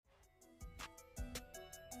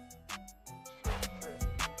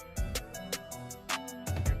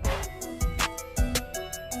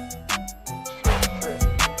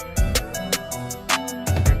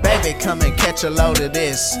baby, come and catch a load of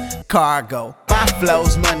this cargo. My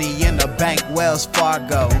flow's money in the bank, Wells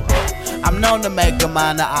Fargo. I'm known to make a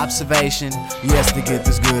minor observation. Yes, to get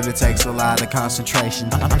this good, it takes a lot of concentration.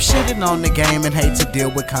 I'm shitting on the game and hate to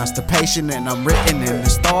deal with constipation. And I'm written in the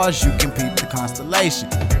stars, you can peep the constellation.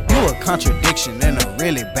 You a contradiction and a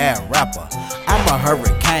really bad rapper. I'm a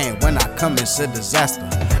hurricane when I come into disaster.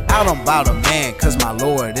 Out on bout a man, cause my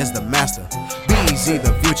lord is the master. BZ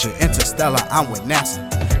the future, interstellar, I'm with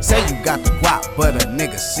NASA. Say you got the guap, but a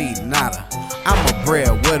nigga see nada. I'm a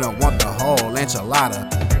breadwinner, want the whole enchilada.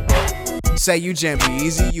 Say you Jamie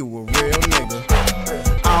Easy, you a real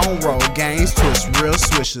nigga. I don't roll games, twist real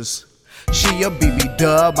swishers. She a BB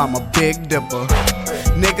dub, I'm a big dipper.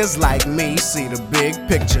 Niggas like me see the big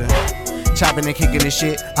picture. Chopping and kicking this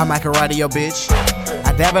shit, I might karate your bitch.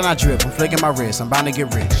 I dab and I drip, I'm flicking my wrist, I'm bound to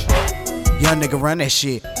get rich. Young nigga run that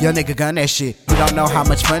shit, young nigga gun that shit. You don't know how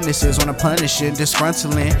much fun this is when I'm punishing,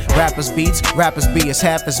 disgruntling. Rappers beats, rappers be as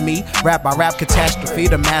half as me. Rap by rap catastrophe,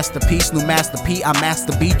 the masterpiece. New master P, I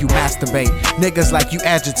master beat, you masturbate. Niggas like you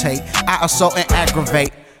agitate, I assault and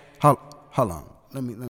aggravate. Hold on, let me